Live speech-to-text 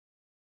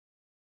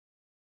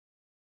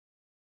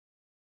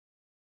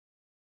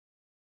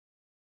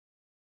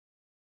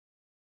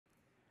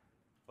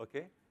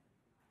Okay.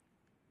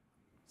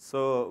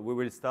 So we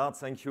will start.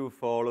 Thank you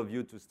for all of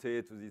you to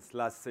stay to this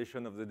last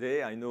session of the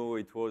day. I know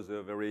it was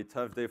a very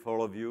tough day for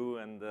all of you,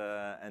 and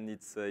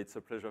it's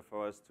a pleasure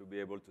for us to be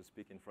able to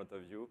speak in front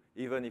of you,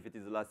 even if it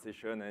is the last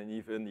session, and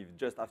even if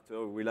just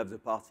after we'll have the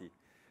party.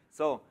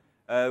 So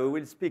we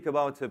will speak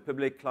about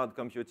public cloud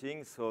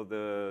computing. So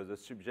the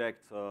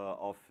subject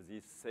of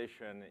this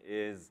session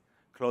is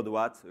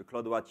Cloudwatt, a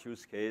Cloudwatt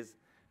use case,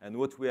 and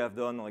what we have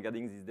done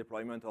regarding this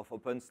deployment of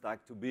Openstack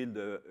to build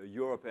a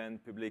European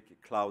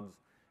public cloud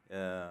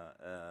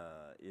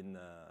in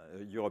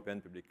European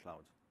public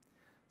cloud.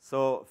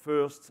 So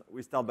first,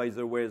 we start by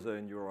the weather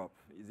in Europe.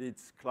 Is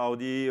it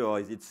cloudy or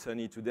is it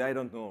sunny today? I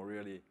don't know,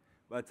 really.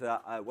 But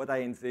what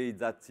I can say is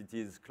that it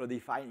is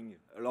cloudifying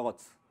a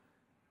lot,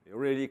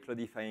 really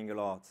cloudifying a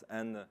lot.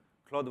 And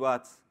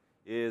Cloudwatt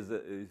is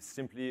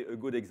simply a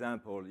good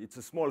example. It's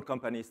a small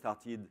company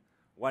started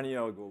 1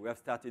 year ago. We have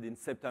started in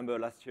September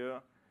last year.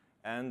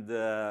 And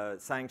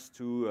thanks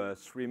to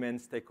 3 main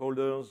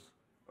stakeholders,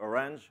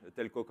 Orange, a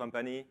telco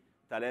company,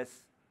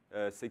 Thales,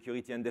 a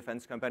security and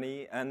defense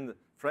company, and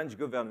French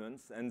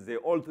governments, and they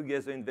all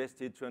together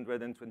invested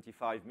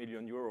 225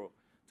 million euros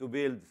to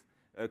build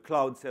a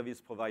cloud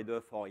service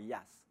provider for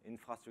IaaS,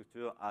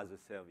 infrastructure as a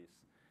service.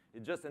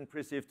 It's just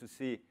impressive to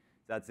see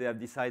that they have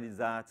decided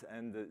that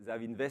and they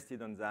have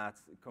invested on that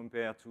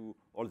compared to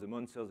all the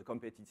monsters,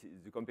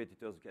 the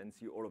competitors you can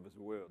see all over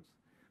the world.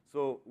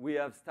 So we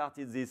have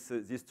started this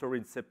story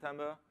in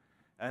September.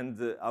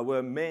 And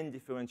our main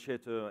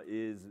differentiator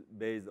is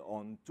based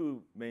on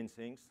 2 main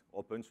things,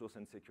 open source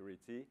and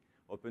security.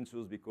 Open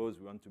source because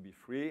we want to be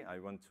free. I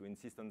want to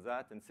insist on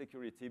that. And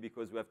security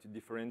because we have to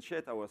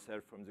differentiate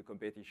ourselves from the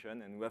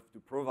competition, and we have to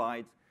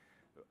provide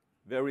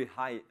very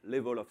high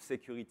level of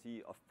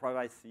security, of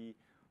privacy,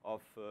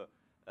 of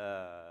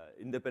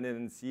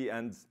independency.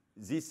 And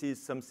this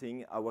is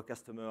something our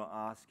customers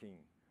are asking.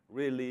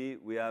 Really,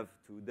 we have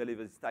to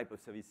deliver this type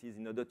of services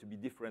in order to be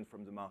different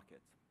from the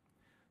market.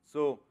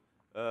 So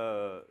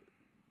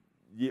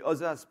the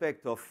other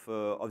aspect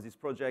of this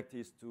project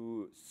is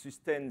to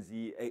sustain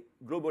the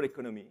global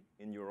economy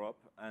in Europe,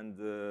 and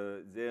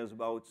there's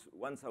about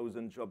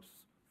 1,000 jobs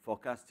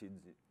forecasted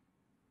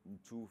in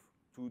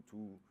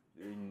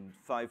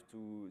 5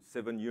 to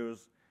 7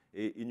 years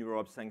in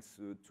Europe, thanks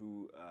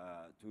to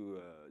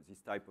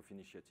this type of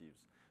initiatives.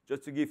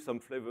 Just to give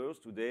some flavors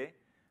today,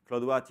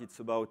 Cloudwatt, it's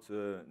about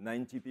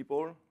 90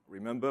 people.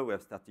 Remember, we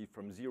have started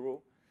from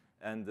 0.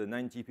 And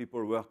 90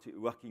 people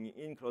working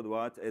in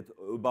Cloudwatt, and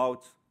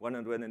about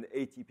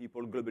 180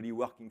 people globally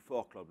working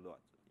for Cloudwatt,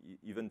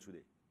 even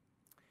today.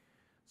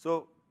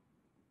 So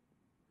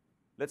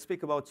let's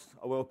speak about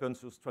our open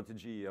source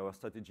strategy,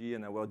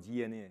 and our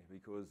DNA,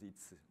 because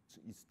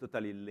it's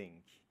totally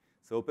linked.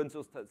 So open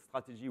source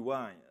strategy,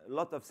 why? A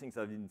lot of things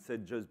have been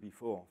said just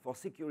before. For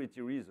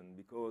security reasons,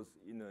 because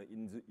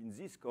in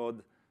this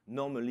code,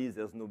 normally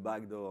there's no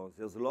backdoors.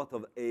 There's a lot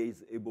of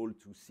A's able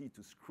to see,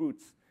 to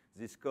scrutinize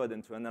this code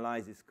and to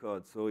analyze this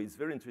code. So it's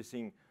very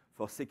interesting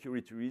for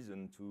security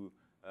reasons to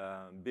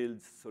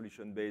build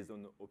solution based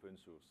on open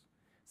source.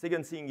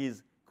 Second thing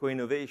is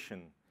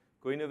co-innovation.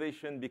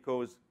 Co-innovation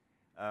because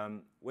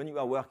when you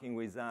are working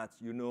with that,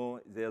 you know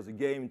there's a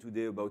game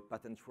today about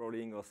patent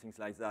trolling or things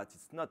like that.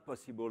 It's not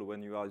possible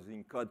when you are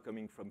using code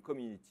coming from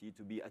community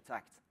to be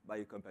attacked by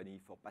a company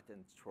for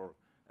patent troll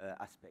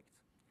aspect.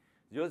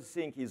 The other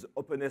thing is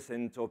openness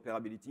and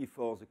interoperability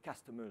for the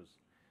customers.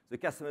 The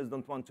customers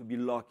don't want to be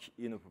locked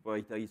in a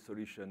proprietary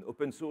solution.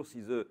 Open source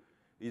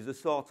is a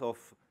sort of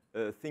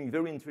thing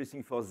very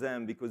interesting for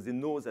them because they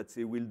know that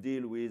they will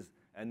deal with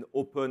an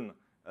open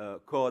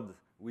code,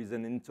 with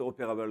an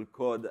interoperable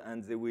code,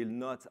 and they will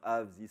not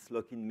have this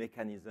lock-in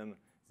mechanism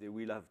they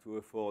will have to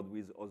afford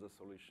with other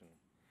solutions.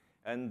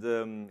 And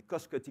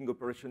cost-cutting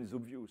operation is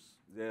obvious.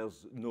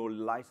 There's no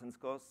license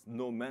costs,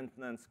 no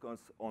maintenance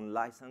costs on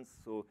license,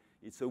 so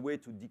it's a way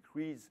to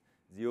decrease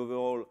the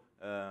overall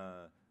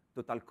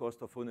total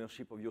cost of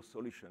ownership of your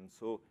solution.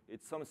 So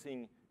it's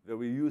something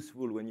very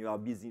useful when you are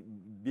busy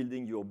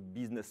building your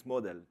business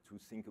model to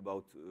think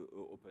about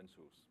open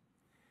source.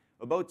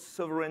 About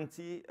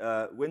sovereignty,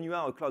 when you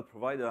are a cloud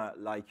provider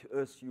like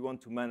us, you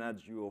want to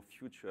manage your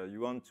future.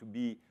 You want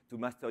to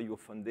master your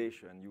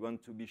foundation. You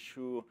want to be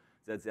sure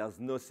that there's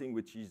nothing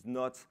which is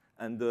not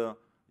under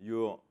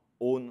your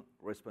own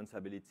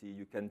responsibility.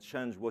 You can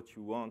change what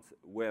you want,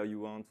 where you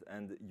want,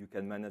 and you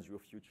can manage your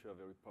future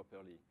very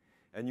properly.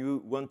 And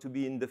you want to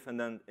be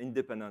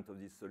independent of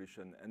this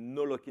solution. And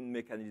no lock-in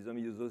mechanism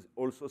is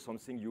also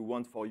something you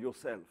want for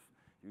yourself.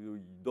 You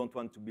don't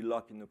want to be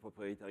locked in a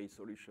proprietary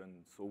solution.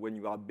 So when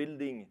you are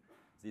building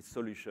this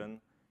solution,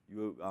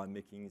 you are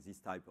making this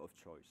type of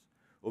choice.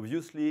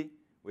 Obviously,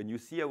 when you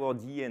see our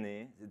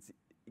DNA, it's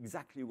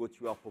exactly what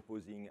you are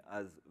proposing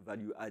as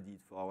value added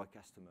for our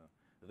customer.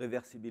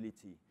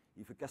 Reversibility.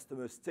 If a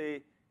customer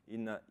stays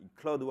in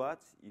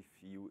Cloudwatt, if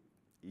he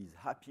is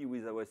happy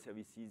with our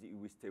services, he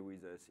will stay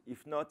with us.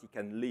 If not, he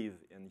can leave.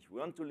 And if he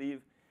wants to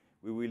leave,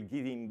 we will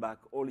give him back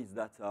all his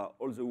data,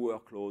 all the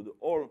workload,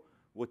 all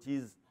what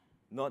is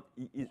not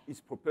his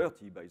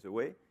property, by the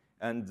way.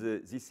 And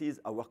this is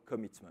our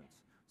commitment.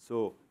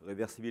 So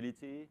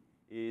reversibility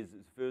is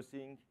the first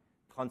thing.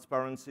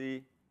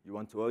 Transparency, you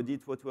want to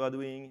audit what we are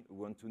doing. You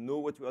want to know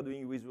what you are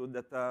doing with your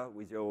data,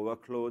 with your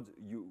workload.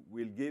 You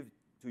will give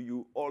to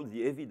you all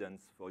the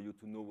evidence for you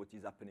to know what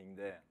is happening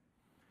there.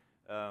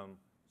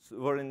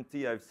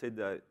 Sovereignty, I've said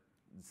that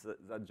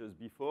just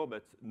before,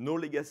 but no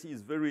legacy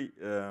is very,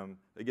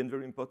 again,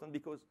 very important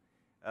because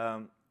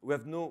we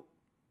have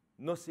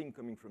nothing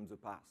coming from the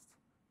past.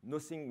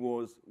 Nothing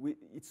was,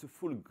 it's a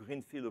full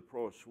greenfield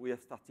approach. We are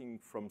starting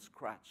from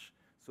scratch.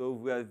 So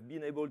we have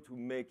been able to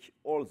make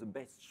all the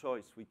best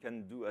choice we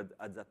can do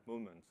at that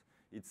moment.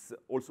 It's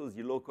also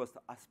the low-cost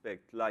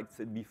aspect, like I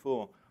said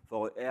before,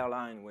 for an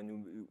airline, when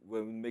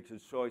you make the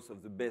choice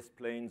of the best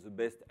plane, the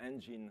best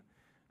engine,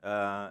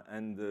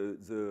 and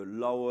the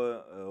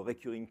lower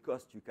recurring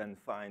cost you can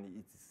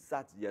find.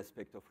 That's the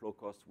aspect of low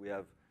cost we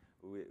have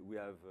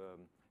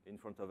in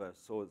front of us.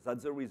 So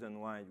that's the reason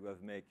why you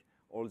have made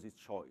all this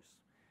choice.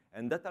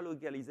 And data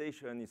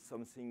localization is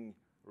something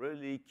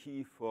really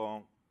key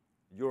for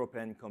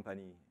European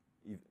company,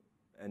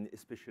 and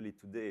especially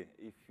today.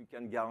 If you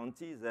can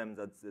guarantee them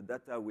that the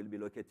data will be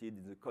located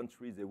in the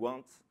country they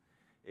want,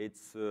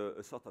 it's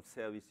a sort of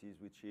services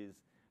which is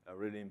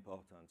really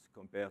important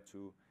compared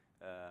to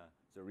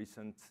the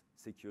recent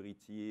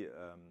security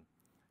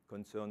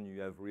concern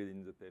you have read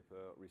in the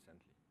paper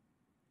recently.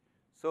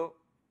 So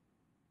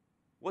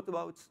what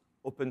about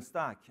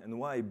Openstack and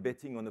why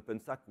betting on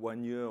Openstack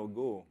 1 year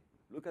ago?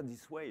 Look at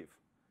this wave.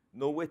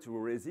 No way to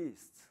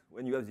resist.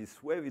 When you have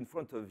this wave in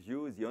front of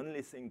you, the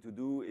only thing to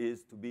do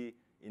is to be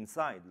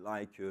inside.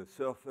 Like a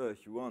surfer,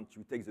 if you want,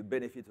 you take the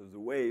benefit of the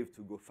wave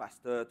to go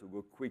faster, to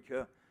go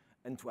quicker,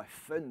 and to have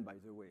fun, by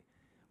the way.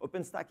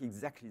 Openstack,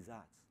 exactly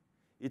that.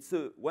 It's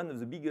one of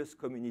the biggest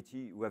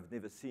community we have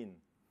never seen.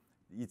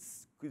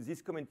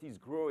 This community is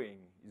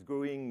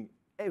growing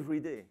every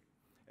day,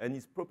 and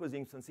it's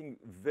proposing something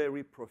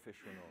very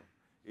professional.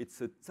 It's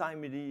a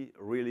timely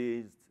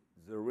released.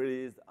 The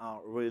releases are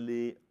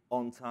really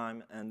on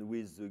time and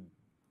with the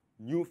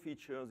new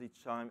features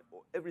each time.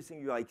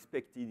 Everything you are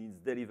expecting is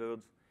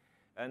delivered.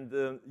 And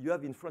you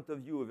have in front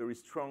of you a very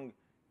strong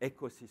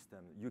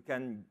ecosystem. You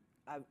can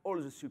have all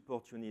the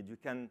support you need. You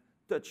can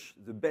touch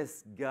the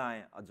best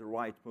guy at the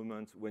right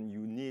moment when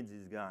you need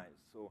these guys.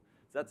 So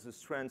that's the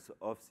strength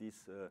of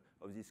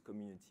this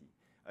community.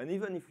 And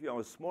even if you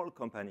are a small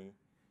company,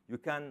 you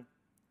can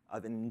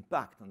have an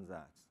impact on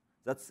that.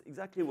 That's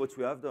exactly what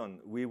we have done.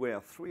 We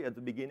were 3 at the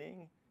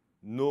beginning,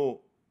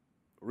 no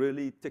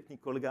really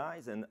technical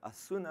guys, and as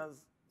soon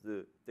as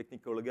the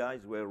technical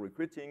guys were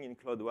recruiting in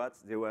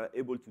Cloudwatt, they were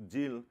able to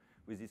deal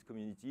with this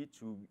community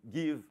to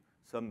give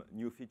some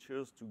new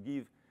features, to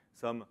give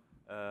some,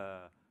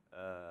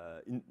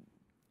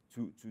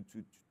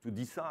 to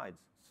decide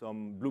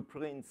some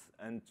blueprints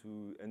and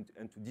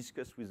to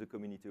discuss with the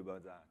community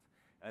about that.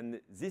 And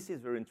this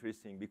is very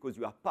interesting because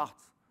you are part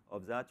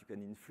of that. You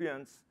can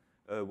influence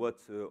what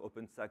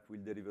Openstack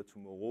will deliver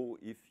tomorrow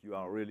if you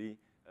are really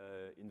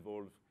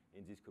involved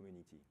in this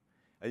community.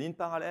 And in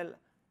parallel,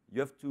 you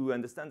have to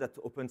understand that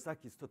Openstack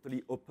is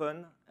totally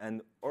open,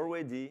 and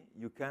already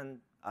you can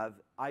have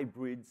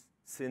hybrid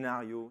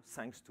scenario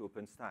thanks to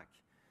Openstack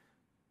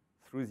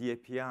through the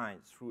API,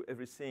 through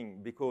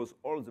everything, because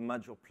all the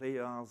major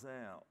players are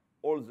there.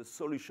 All the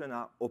solutions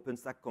are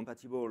Openstack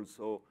compatible,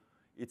 so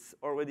it's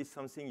already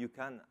something you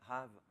can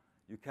have,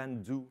 you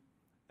can do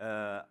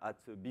at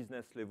a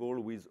business level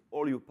with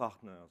all your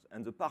partners.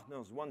 And the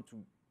partners want to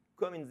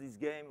come in this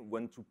game,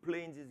 want to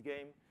play in this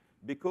game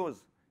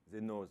because they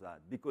know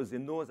that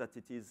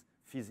it is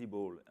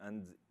feasible.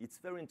 And it's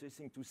very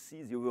interesting to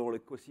see the overall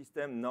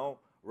ecosystem now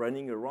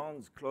running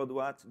around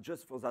Cloudwatt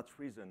just for that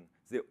reason.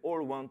 They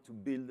all want to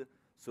build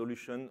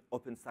solution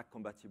Openstack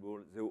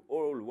compatible. They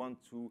all want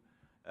to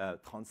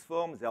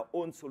transform their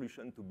own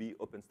solution to be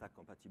Openstack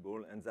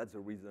compatible. And that's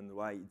the reason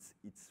why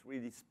it's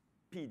really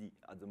speedy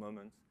at the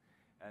moment.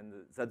 And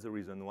that's the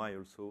reason why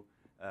also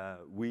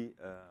we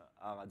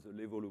are at the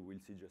level we will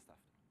see just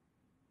after.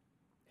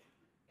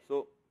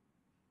 So,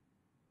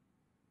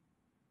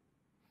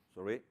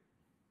 sorry.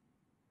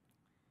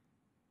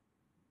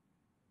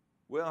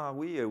 Where are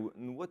we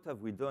and what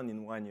have we done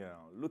in 1 year?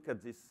 Look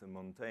at this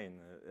mountain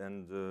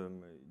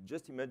and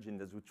just imagine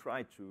that we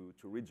try to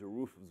reach the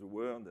roof of the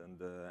world and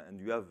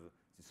you have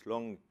this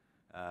long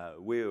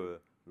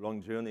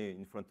long journey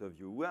in front of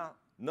you. We are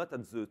not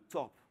at the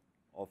top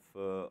of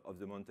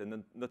the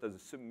mountain, not at the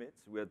summit.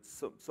 We are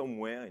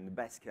somewhere in the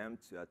base camp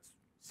at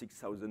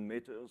 6,000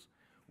 meters,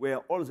 where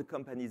all the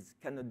companies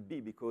cannot be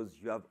because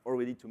you have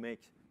already to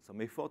make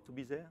some effort to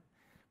be there.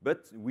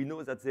 But we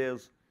know that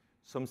there's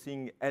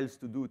something else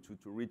to do to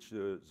reach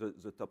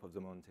the top of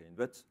the mountain.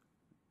 But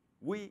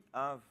we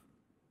are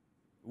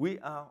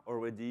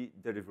already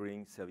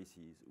delivering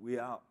services. We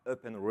are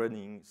up and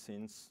running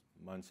since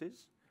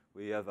months.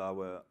 We have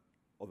our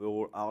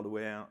overall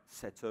hardware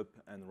set up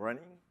and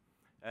running.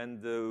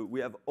 And we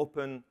have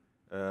open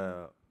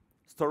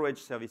storage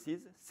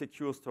services,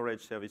 secure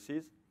storage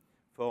services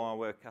for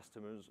our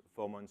customers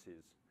for months.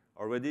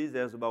 Already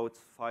there's about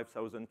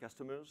 5,000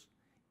 customers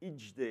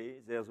each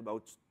day, there's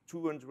about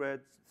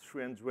 200,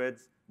 300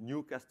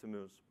 new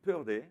customers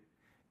per day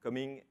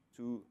coming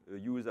to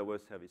use our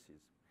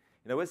services.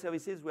 In our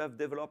services, we have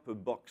developed a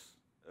box,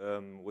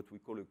 what we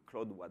call a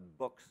Cloudwatt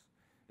box,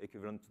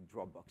 equivalent to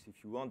Dropbox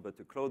if you want, but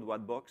a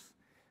Cloudwatt box.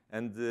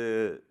 And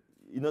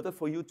in order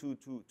for you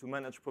to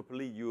manage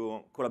properly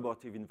your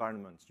collaborative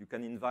environment, you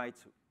can invite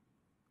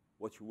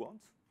what you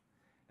want,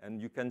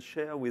 and you can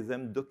share with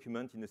them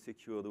documents in a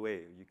secured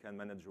way. You can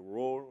manage your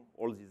role,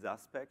 all these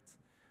aspects.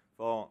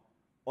 For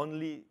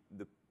only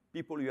the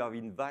people you have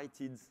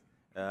invited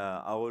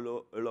are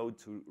allowed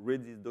to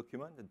read this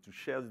document and to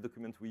share the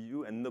document with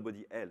you and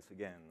nobody else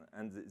again.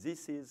 And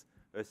this is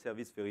a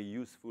service very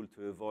useful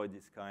to avoid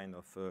this kind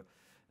of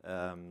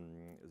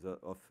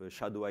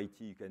shadow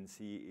IT you can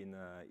see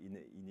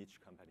in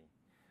each company.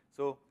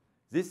 So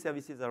these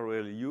services are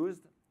really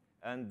used,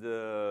 and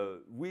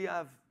we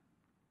have,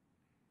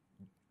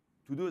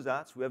 to do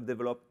that, we have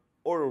developed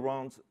all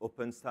around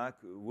Openstack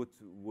what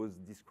was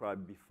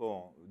described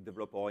before.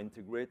 Develop or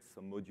integrate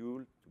some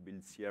module to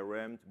build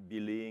CRM, to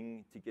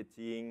billing,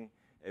 ticketing,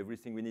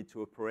 everything we need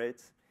to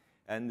operate.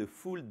 And the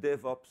full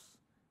DevOps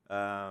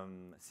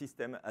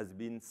system has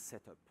been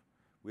set up.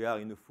 We are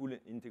in a full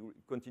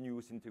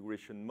continuous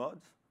integration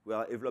mode. We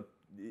are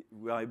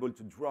able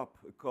to drop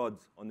a code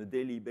on a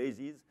daily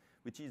basis,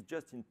 which is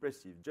just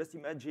impressive. Just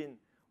imagine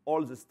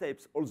all the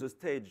steps, all the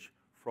stage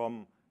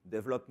from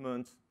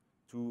development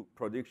to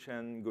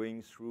production,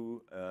 going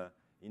through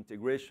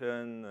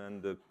integration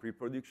and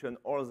pre-production.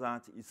 All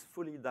that is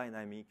fully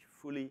dynamic,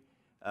 fully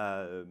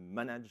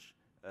managed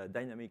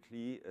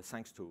dynamically,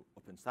 thanks to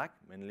Openstack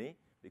mainly,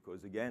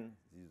 because again,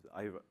 these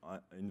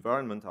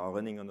environments are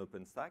running on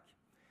Openstack.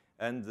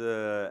 And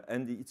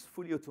it's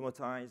fully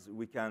automatized.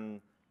 We can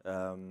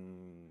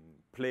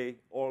play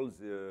all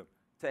the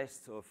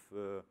tests of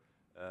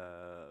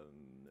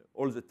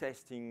all the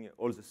testing,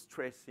 all the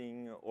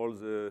stressing, all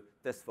the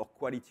tests for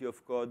quality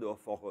of code or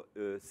for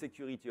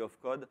security of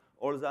code.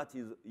 All that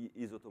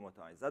is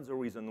automatized. That's the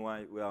reason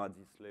why we are at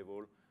this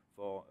level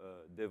for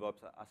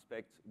DevOps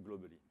aspect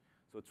globally.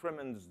 So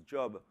tremendous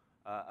job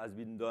has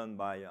been done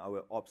by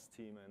our ops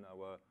team and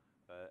our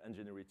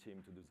engineering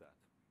team to do that.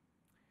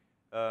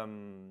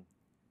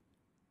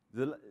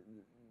 The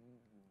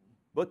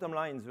bottom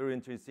line is very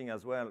interesting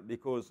as well,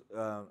 because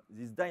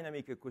this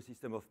dynamic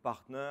ecosystem of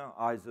partners,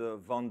 either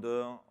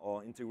vendor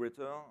or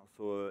integrator,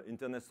 so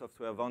internet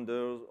software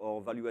vendors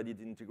or value-added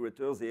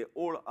integrators, they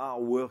all are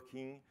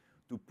working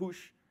to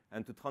push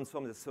and to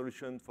transform the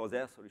solution for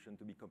their solution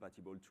to be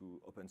compatible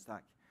to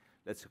Openstack.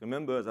 Let's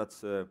remember that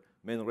the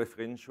main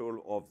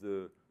referential of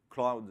the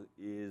cloud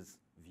is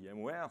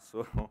VMware,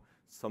 so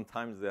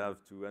sometimes they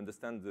have to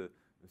understand the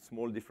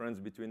small difference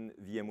between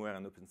VMware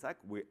and Openstack.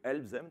 We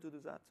help them to do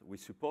that. We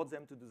support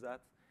them to do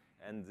that.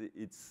 And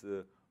it's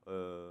a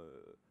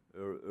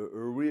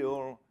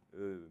real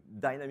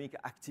dynamic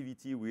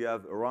activity we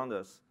have around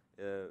us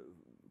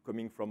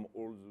coming from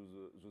all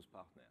those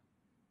partners.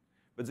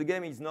 But the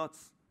game is not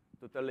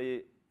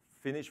totally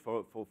finished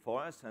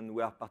for us, and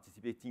we are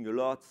participating a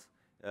lot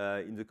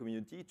in the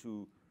community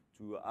to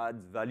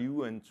add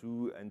value and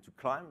to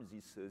climb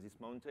this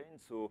mountain.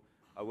 So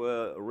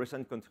our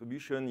recent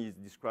contribution is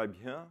described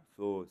here.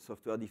 So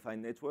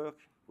software-defined network,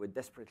 we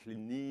desperately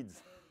need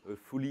a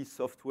fully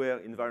software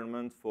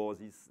environment for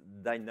this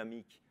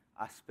dynamic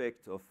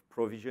aspect of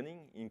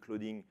provisioning,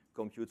 including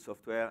compute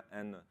software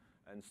and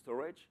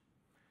storage.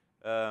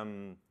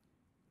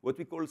 What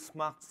we call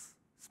smart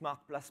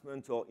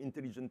placement or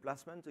intelligent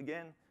placement,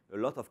 again, a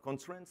lot of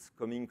constraints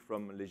coming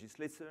from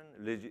legislation,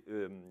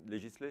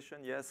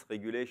 yes,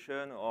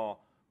 regulation, or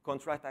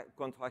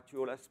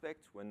contractual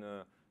aspect when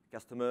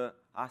customer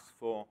asks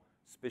for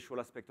special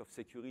aspect of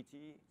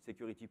security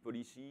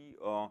policy,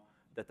 or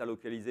data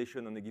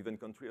localization on a given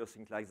country, or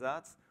things like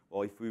that.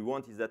 Or if we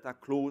want his data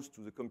close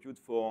to the compute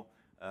for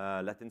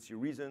latency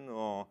reason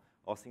or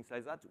things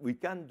like that, we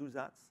can do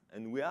that,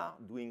 and we are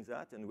doing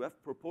that, and we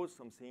have proposed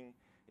something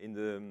in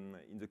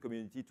the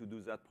community to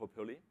do that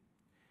properly.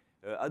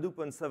 Hadoop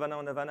on Savannah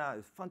and Havana,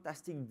 a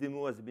fantastic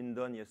demo has been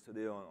done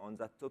yesterday on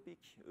that topic.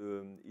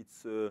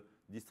 It's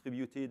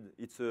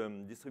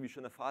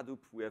distribution of Hadoop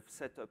we have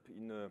set up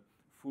in a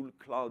full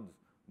cloud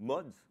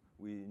mode,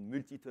 with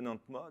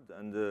multi-tenant mode,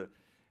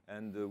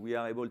 and we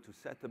are able to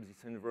set up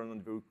this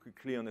environment very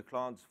quickly on the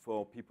cloud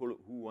for people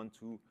who want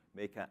to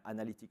make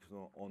analytics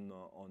on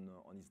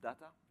his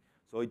data.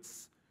 So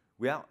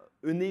we are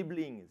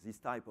enabling this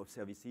type of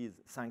services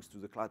thanks to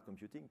the cloud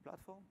computing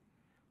platform.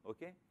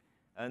 Okay.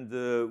 And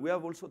we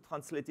have also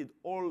translated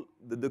all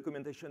the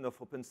documentation of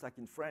Openstack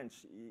in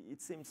French.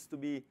 It seems to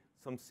be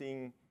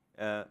something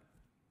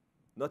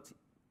not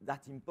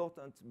that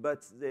important,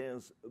 but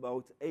there's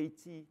about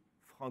 80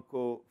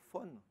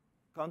 francophone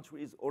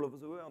countries all over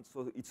the world.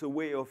 So it's a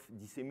way of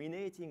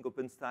disseminating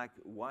Openstack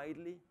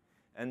widely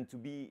and to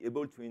be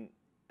able to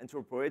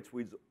interoperate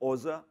with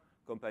other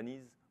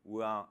companies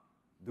who are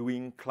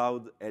doing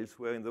cloud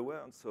elsewhere in the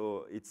world.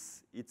 So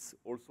it's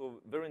also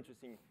very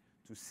interesting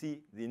to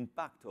see the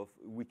impact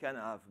we can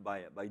have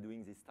by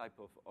doing this type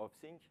of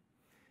thing.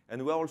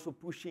 And we're also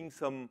pushing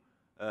some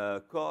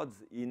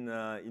codes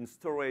in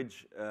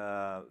storage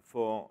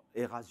for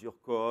erasure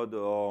code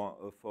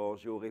or for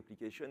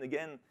geo-replication.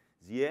 Again,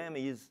 the aim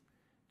is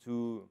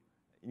to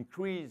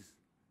increase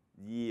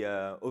the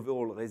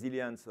overall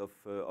resilience of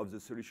the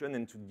solution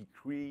and to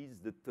decrease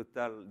the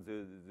total,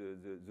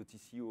 the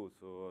TCO,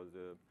 so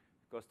the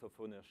cost of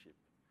ownership.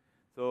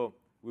 So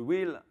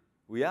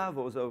we have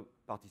also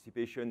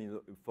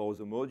participation for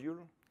the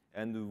module,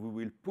 and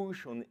we will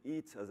push on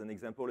it as an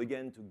example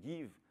again to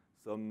give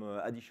some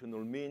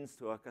additional means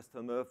to our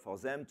customer for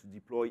them to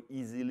deploy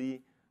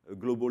easily a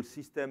global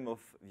system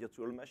of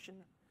virtual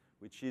machine,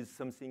 which is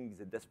something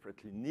they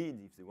desperately need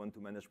if they want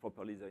to manage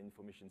properly their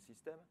information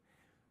system.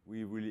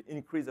 We will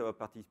increase our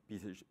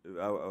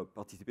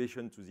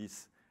participation to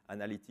this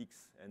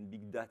analytics and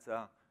big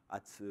data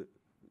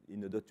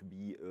in order to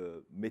be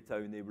a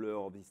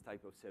meta-enabler of this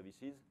type of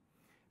services.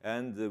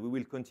 And we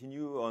will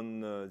continue on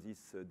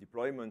this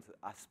deployment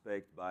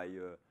aspect by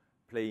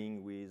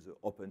playing with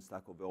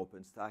Openstack over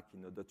Openstack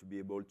in order to be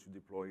able to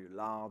deploy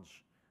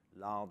large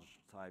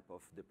type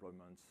of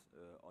deployments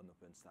on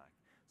Openstack.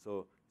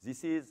 So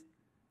this is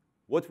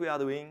what we are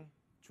doing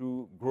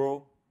to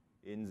grow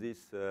in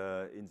this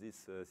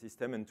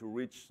system and to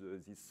reach the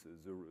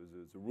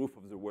roof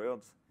of the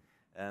world.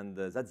 And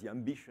that's the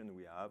ambition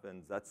we have,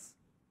 and that's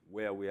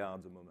where we are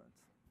at the moment.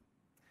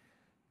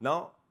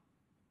 Now,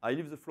 I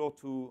leave the floor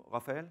to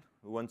Raphael,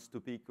 who wants to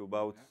speak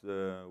about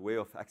the way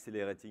of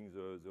accelerating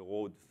the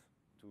road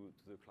to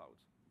the cloud.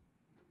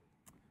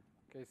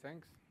 Okay,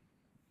 thanks.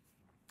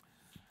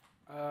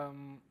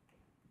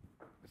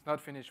 It's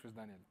not finished with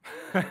Daniel.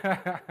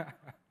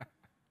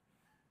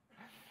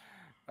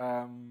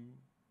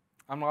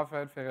 I'm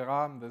Raphael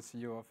Ferreira. I'm the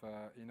CEO of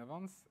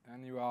eNovance,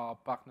 and you are a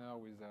partner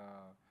with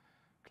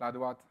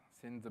Cloudwatt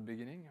since the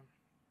beginning.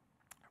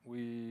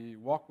 We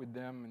work with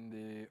them in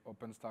the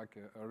Openstack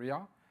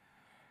area,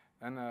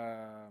 and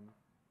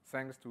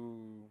thanks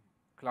to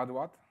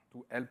Cloudwatt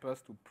to help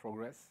us to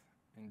progress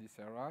in this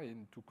area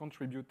and to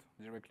contribute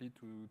directly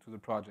to the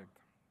project.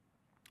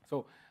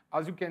 So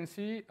as you can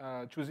see,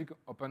 choosing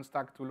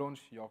Openstack to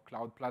launch your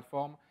cloud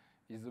platform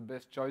is the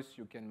best choice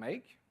you can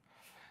make.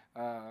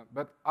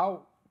 But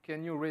how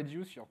can you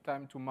reduce your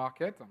time to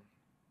market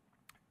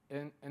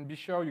and be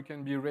sure you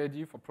can be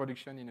ready for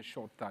production in a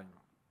short time?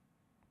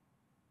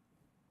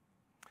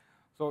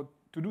 So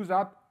to do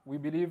that, we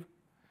believe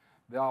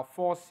there are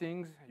 4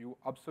 things you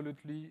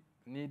absolutely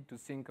need to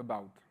think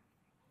about.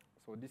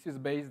 So this is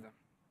based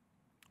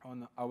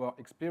on our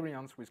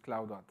experience with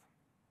Cloudwatt.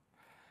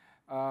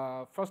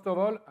 First of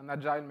all, an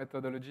agile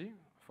methodology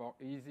for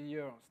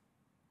easier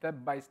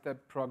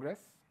step-by-step progress.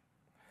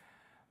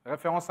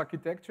 Reference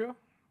architecture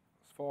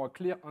for a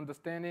clear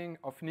understanding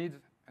of needs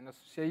and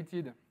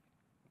associated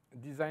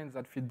designs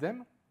that fit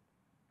them.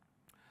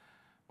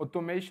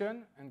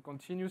 Automation and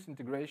continuous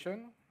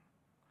integration.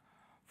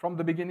 From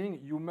the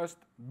beginning, you must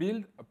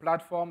build a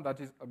platform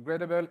that is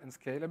upgradable and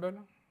scalable.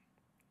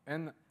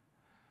 And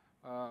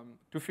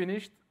to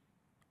finish,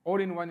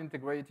 all-in-one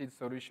integrated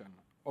solution.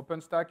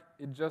 OpenStack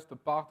is just a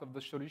part of the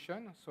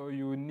solution, so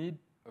you need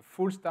a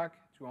full stack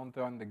to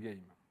enter in the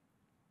game.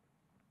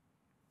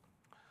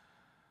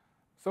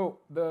 So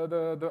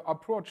the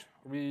approach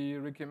we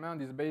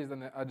recommend is based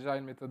on an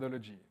agile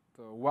methodology.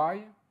 So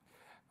why?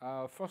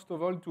 First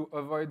of all, to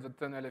avoid the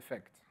tunnel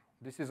effect.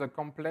 This is a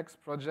complex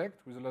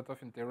project with a lot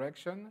of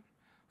interaction,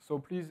 so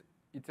please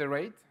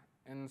iterate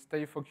and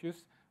stay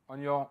focused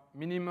on your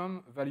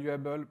minimum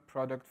valuable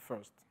product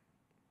first.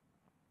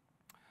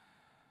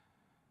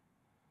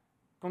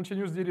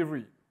 Continuous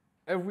delivery.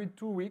 Every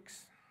 2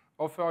 weeks,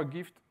 offer a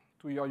gift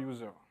to your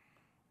user.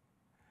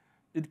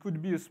 It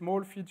could be a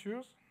small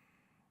feature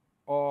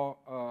or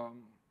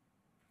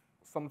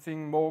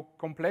something more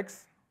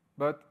complex,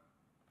 but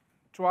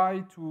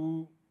try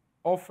to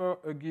offer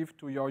a gift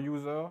to your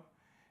user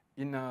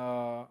in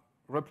a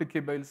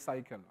replicable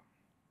cycle.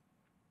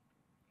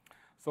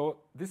 So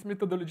this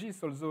methodology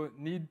is also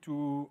need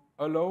to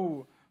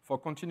allow for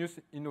continuous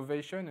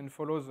innovation and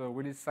follow the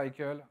release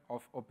cycle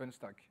of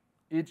OpenStack.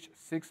 Each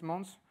 6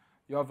 months,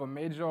 you have a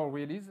major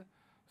release,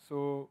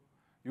 so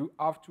you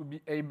have to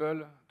be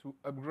able to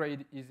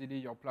upgrade easily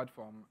your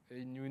platform,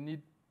 and you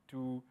need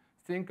to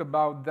think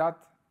about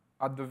that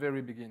at the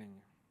very beginning.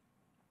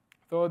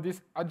 So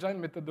this agile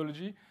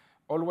methodology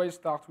always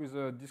starts with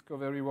a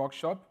discovery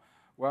workshop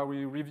where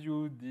we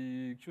review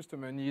the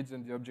customer needs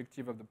and the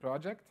objective of the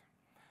project.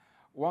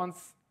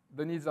 Once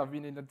the needs have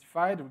been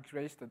identified, we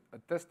create a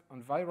test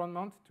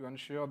environment to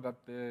ensure that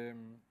the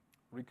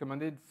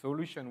recommended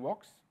solution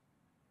works.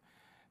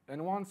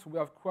 And once we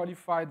have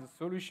qualified the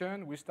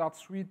solution, we start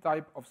 3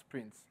 types of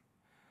sprints.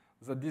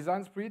 The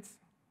design sprints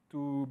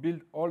to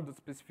build all the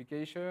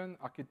specification,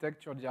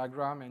 architecture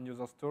diagram, and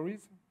user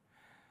stories.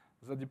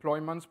 The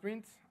deployment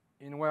sprint,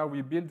 in where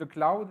we build the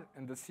cloud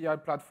and the CI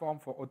platform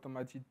for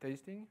automated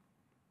testing.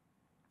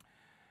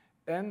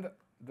 And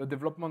the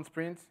development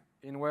sprint,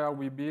 in where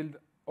we build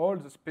all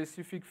the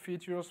specific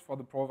features for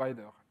the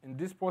provider. In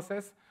this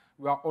process,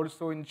 we are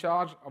also in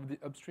charge of the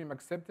upstream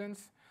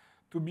acceptance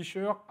to be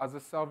sure, as a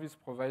service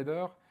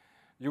provider,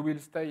 you will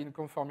stay in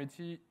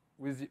conformity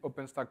with the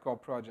Openstack core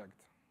project.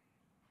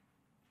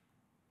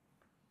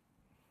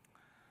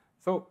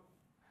 So,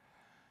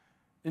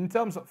 in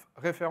terms of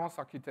reference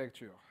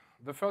architecture,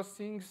 the first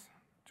things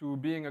to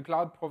being a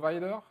cloud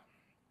provider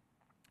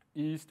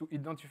is to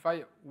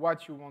identify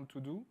what you want to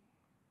do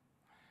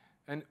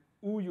and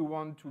who you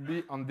want to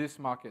be on this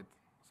market.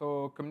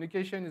 So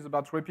communication is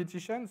about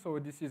repetition. So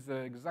this is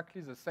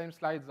exactly the same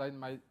slide that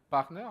my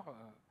partner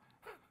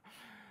a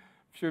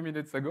few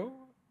minutes ago,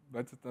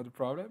 but it's not a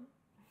problem.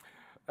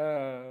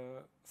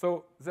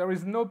 So there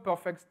is no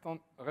perfect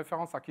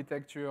reference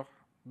architecture,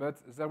 but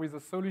there is a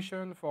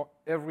solution for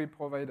every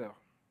provider.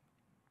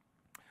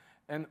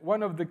 And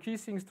one of the key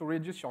things to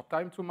reduce your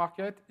time to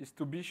market is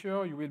to be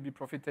sure you will be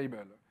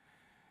profitable,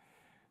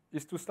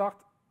 is to start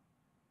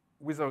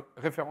with a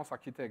reference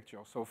architecture.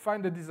 So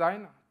find the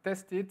design,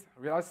 test it,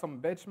 realize some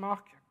benchmark,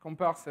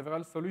 compare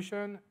several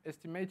solutions,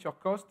 estimate your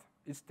cost.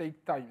 It takes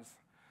time,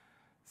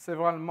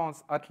 several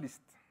months at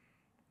least.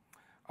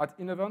 At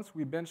eNovance,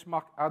 we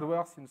benchmark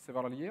hardware since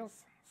several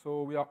years.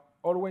 So we are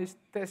always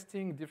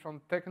testing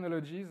different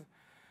technologies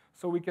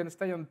so we can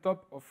stay on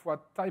top of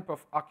what type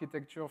of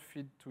architecture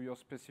fit to your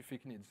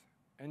specific needs.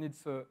 And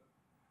it's a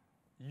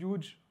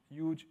huge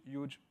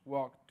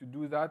work to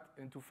do that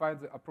and to find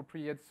the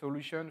appropriate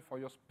solution for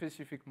your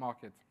specific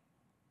market.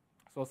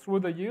 So through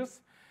the years,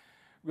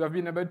 we have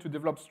been able to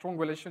develop strong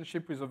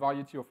relationship with a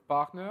variety of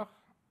partners.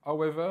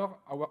 However,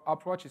 our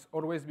approach has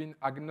always been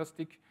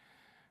agnostic,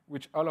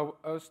 which allows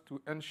us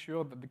to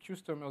ensure that the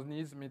customer's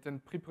needs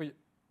maintain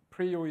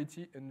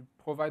priority and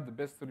provide the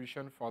best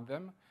solution for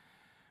them,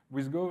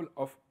 with goal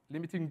of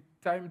limiting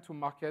time to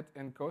market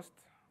and cost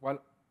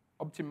while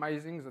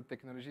optimizing the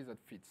technology that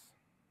fits.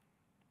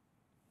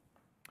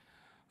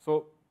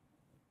 So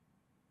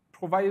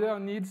provider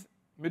needs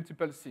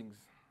multiple things,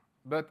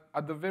 but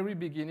at the very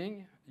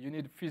beginning, you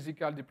need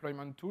physical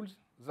deployment tools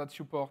that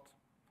support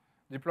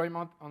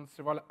deployment on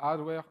several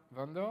hardware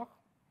vendors,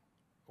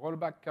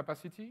 rollback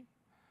capacity,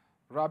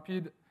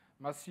 rapid,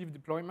 massive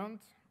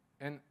deployment,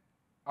 and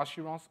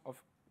assurance of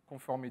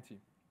conformity.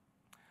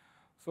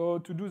 So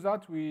to do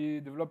that, we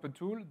developed a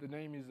tool. The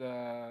name is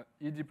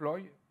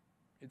eDeploy.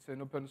 It's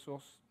an open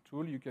source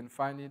tool. You can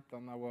find it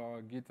on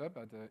our GitHub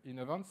at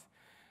eNovance.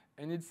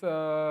 And it's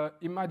an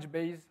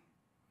image-based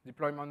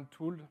deployment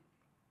tool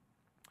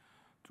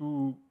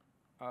to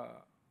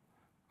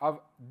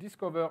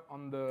discover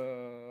on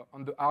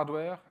the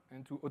hardware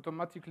and to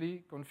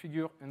automatically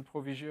configure and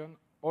provision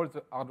all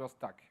the hardware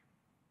stack.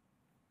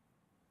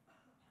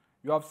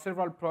 You have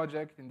several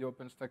projects in the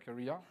OpenStack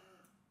area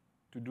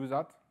to do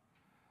that,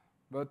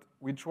 but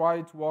we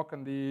try to work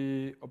on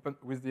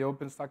with the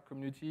OpenStack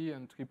community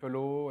and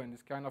O and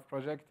this kind of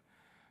project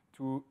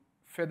to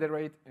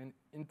federate and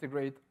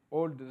integrate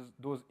all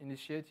those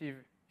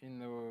initiatives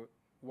in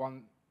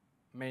one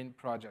main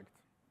project.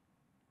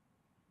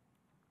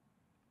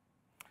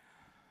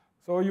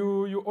 So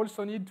you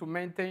also need to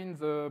maintain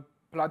the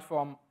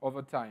platform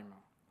over time.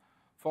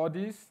 For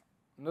this,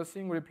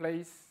 nothing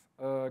replaces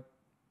a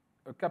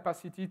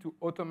capacity to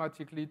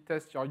automatically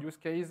test your use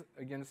case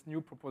against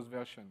new proposed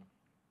version.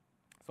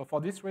 So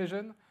for this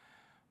reason,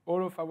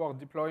 all of our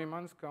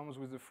deployments comes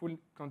with a full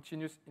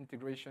continuous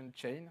integration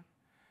chain,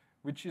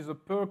 which is a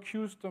per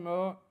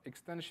customer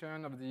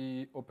extension of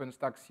the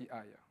OpenStack CI.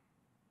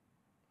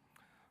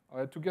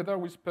 Together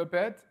with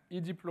Puppet,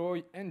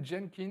 eDeploy, and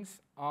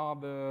Jenkins are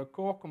the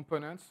core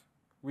components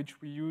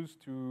which we use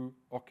to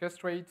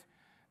orchestrate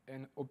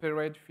and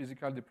operate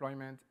physical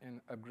deployment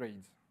and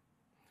upgrades.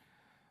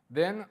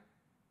 Then,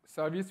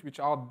 services which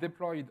are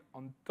deployed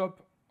on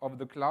top of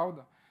the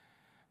cloud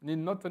need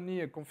not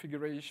only a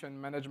configuration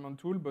management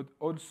tool, but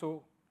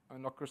also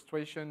an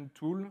orchestration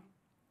tool.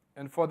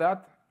 And for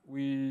that,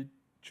 we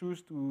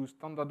choose to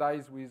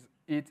standardize with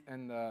it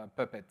and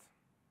Puppet.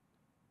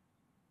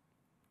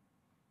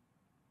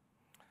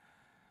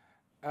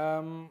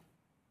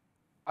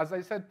 As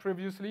I said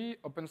previously,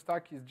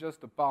 OpenStack is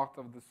just a part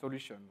of the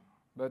solution,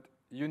 but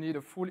you need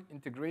a full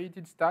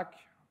integrated stack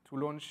to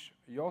launch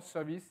your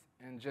service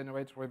and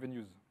generate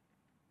revenues.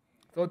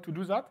 So to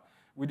do that,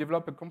 we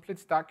develop a complete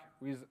stack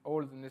with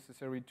all the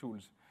necessary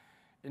tools.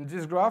 In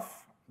this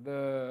graph,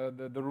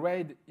 the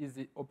red is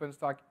the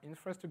OpenStack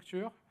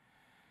infrastructure,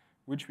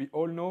 which we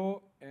all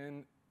know,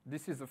 and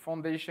this is the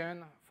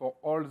foundation for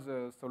all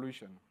the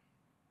solution.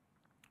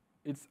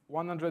 It's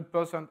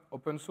 100%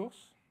 open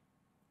source,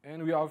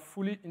 and we have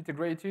fully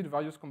integrated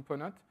various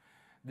components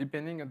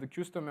depending on the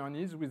customer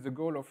needs with the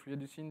goal of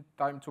reducing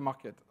time to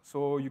market.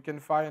 So you can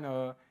find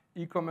an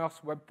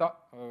e-commerce web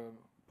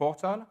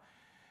portal.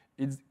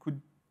 It could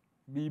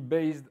be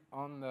based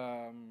on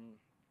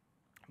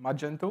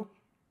Magento.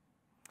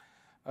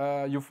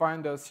 You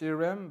find a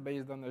CRM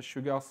based on a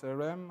Sugar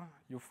CRM.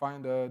 You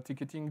find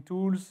ticketing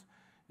tools.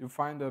 You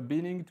find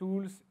billing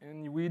tools.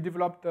 And we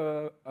developed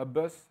a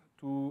bus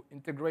to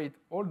integrate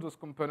all those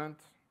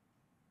components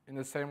in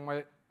the same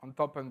way on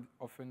top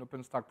of an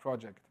OpenStack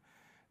project.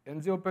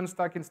 And the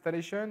OpenStack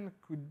installation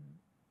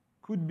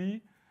could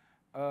be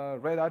a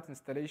Redhat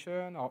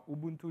installation or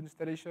Ubuntu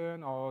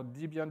installation or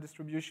Debian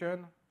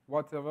distribution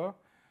whatever,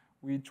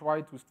 we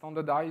try to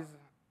standardize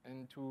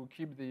and to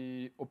keep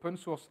the open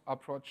source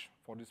approach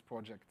for this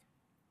project.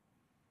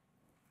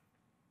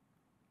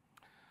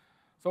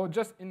 So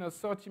just in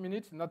 30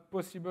 minutes, not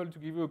possible to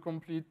give you a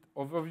complete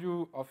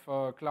overview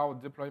of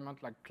cloud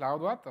deployment like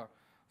Cloudwatt.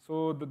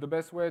 So the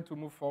best way to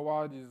move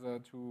forward is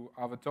to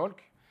have a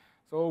talk.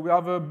 So we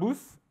have a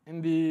booth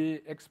in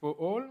the expo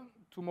hall.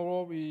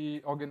 Tomorrow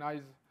we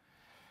organize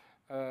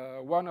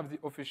one of the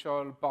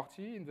official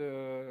party in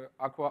the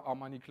Aqua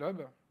Armani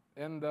Club.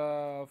 And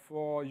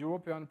for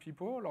European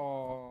people,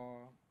 or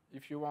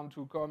if you want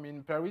to come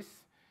in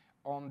Paris,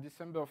 on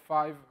December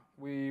 5,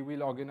 we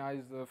will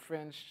organize the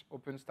French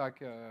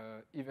Openstack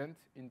event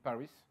in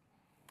Paris.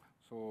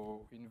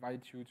 So we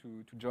invite you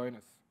to join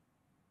us.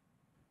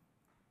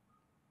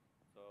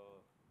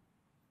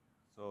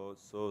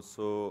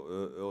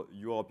 So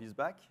Europe is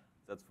back.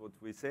 That's what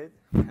we said.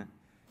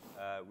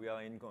 We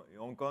are in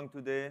Hong Kong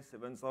today,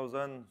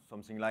 7,000,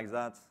 something like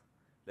that.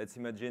 Let's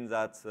imagine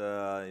that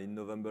in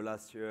November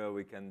last year,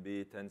 we can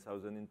be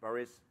 10,000 in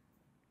Paris.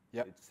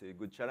 Yeah. It's a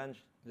good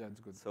challenge. Yeah,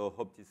 it's good. So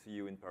hope to see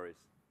you in Paris.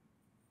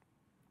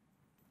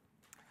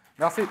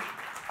 Merci. You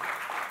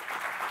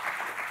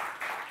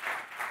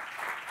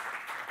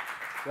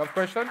have a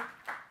question?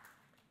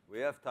 We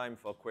have time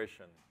for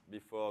question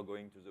before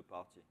going to the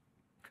party.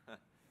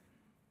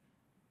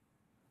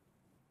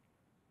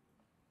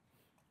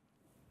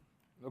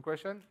 No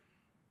question?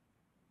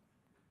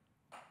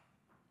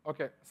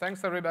 Okay,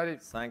 thanks everybody.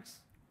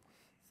 Thanks.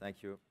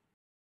 Thank you.